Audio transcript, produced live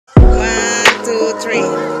2, 3.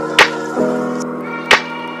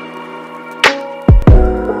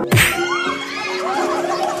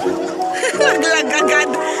 Laglag agad.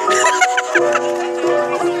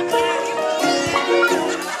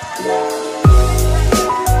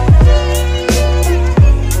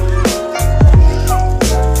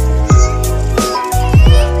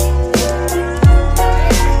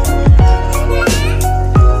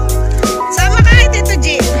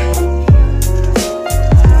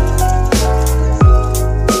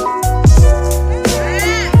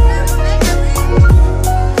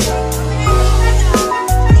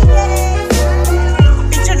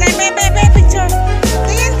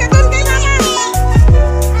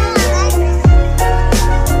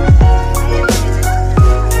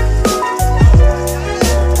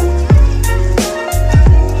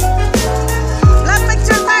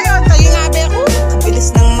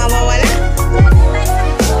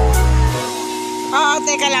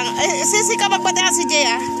 Teka lang. Sisi ka magpati si Jay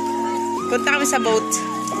ah. Punta kami sa boat.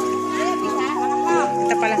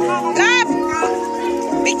 Ito pala. Lab!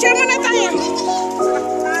 Picture muna tayo.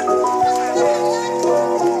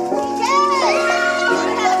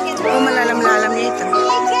 Oh, malalam-lalam niya ito.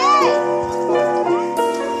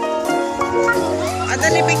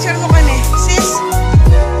 Dali, picture mo ka na eh. Sis.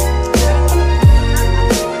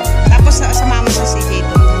 Tapos sama mo sa si Jay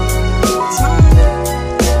doon.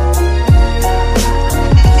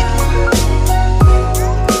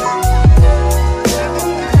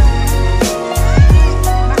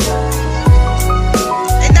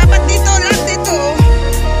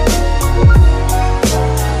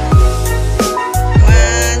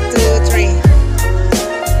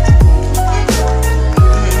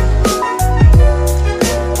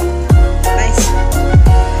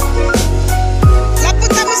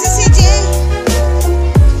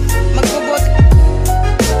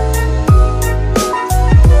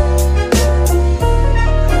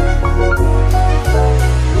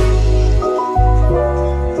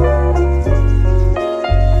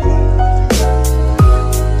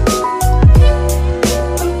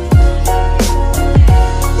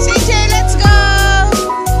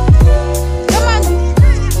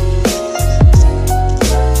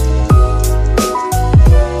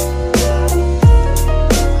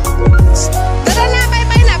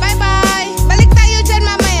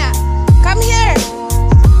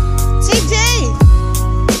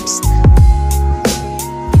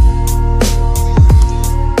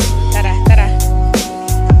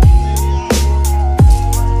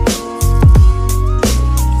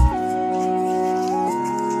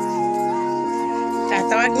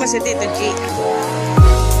 Tawag mo si Tito G.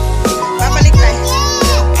 Babalik tayo.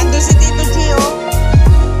 Ando si Tito G, oh.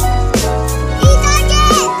 Tito G!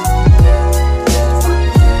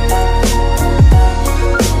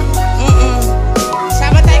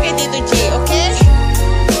 Sama tayo kay Tito G, okay?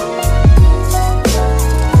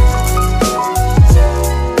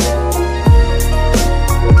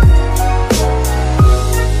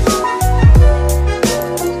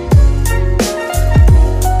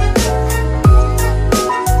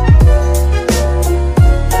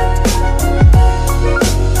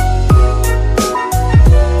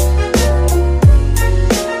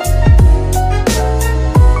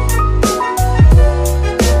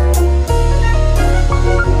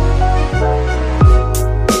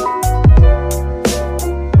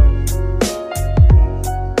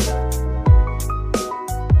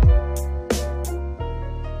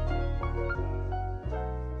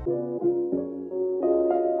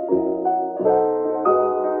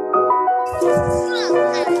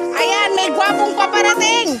 Ayan, may gwapong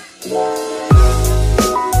paparating.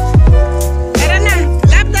 Tara na,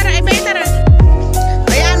 lab, tara, ibe, tara.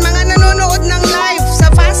 Ayan, mga nanonood ng live sa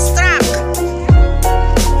Fast Track.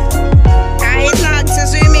 Kahit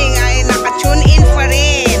nagsaswimming ay naka-tune in pa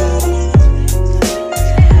rin.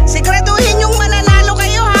 Siguraduhin yung mananalo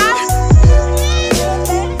kayo, ha?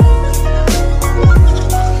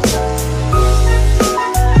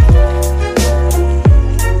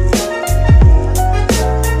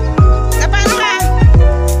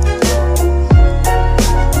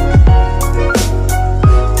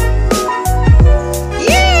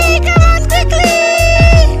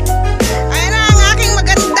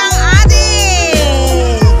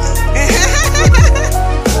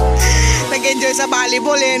 Sa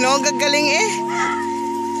volleyball eh, no? Gagaling eh.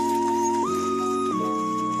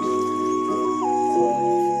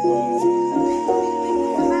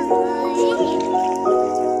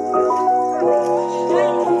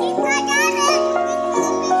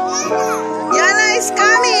 Yana is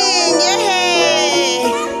coming! Yay!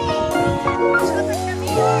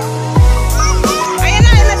 Ayan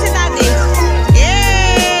na si Daddy.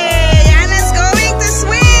 Yay! Yana's go!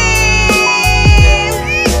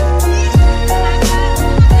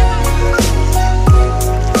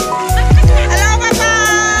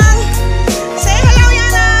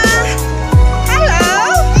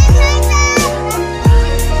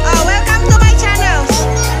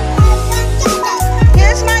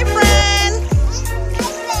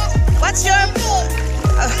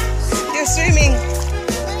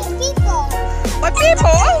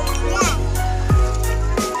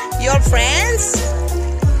 your friends?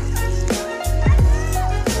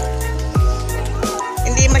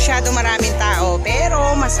 Hindi masyado maraming tao,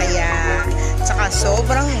 pero masaya. Tsaka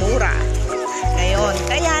sobrang mura. Ngayon,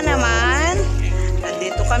 kaya naman,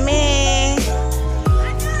 nandito kami.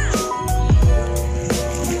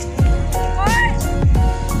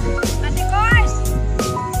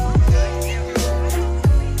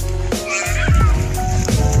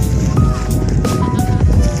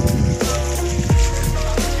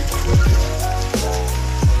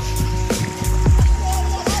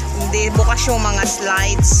 Hindi bukas yung mga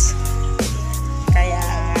slides. Kaya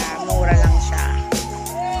mura lang siya.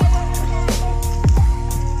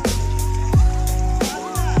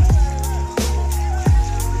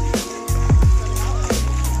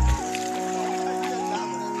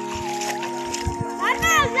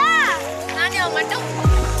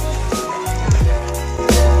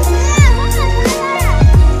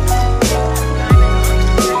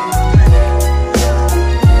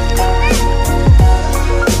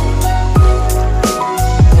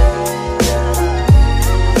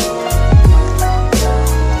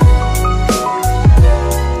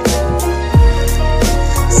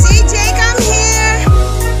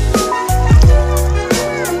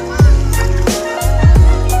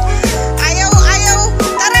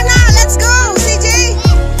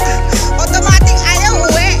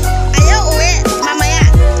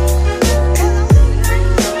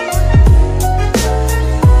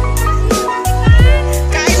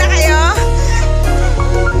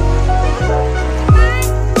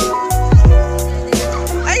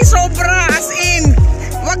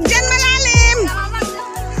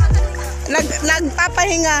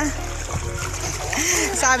 Nagpapahinga.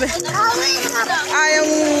 Sabi,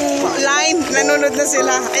 yung line, nanonood na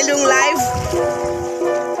sila. Ay, yung live.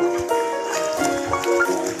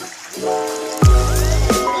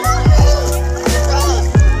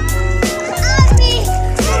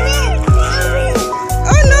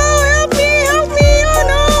 Oh no, help me, oh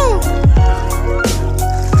no.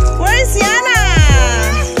 Where is Yana?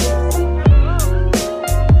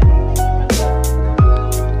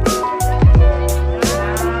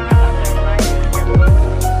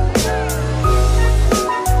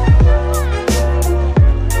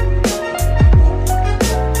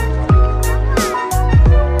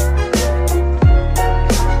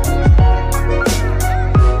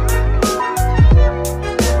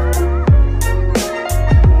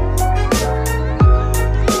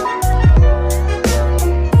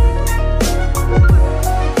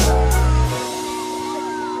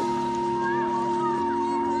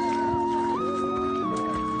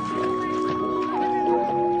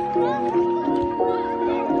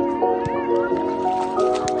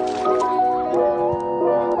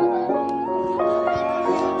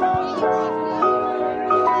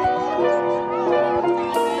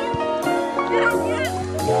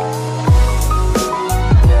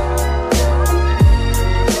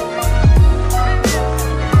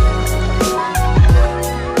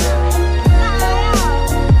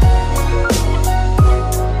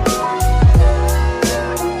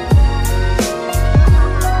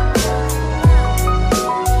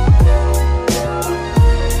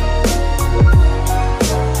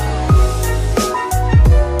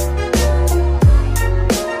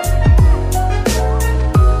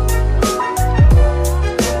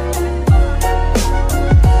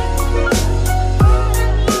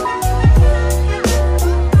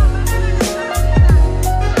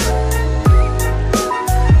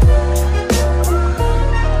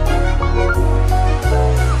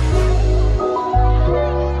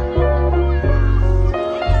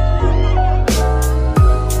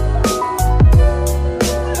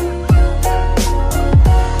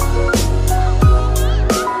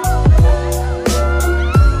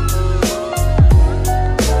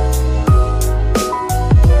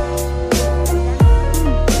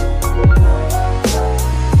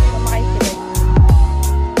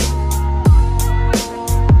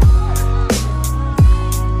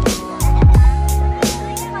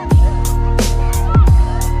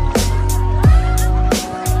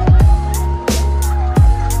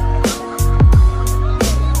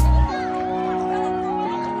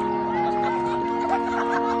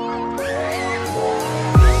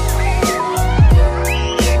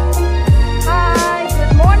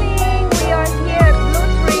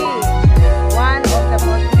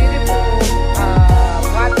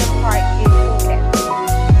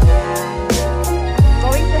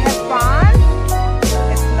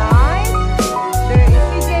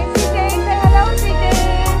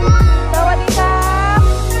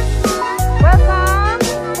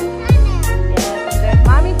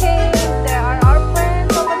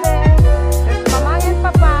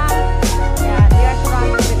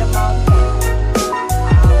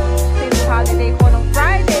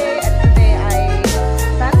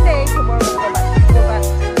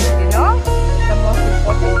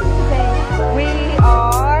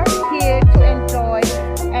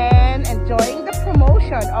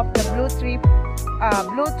 of the blue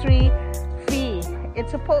tree fee.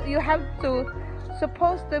 It's supposed you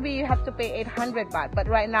have to pay 800 baht, but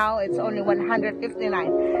right now it's only 159.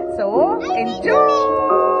 So enjoy.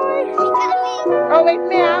 Oh wait,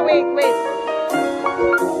 Mia, wait.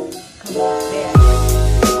 Come on, there.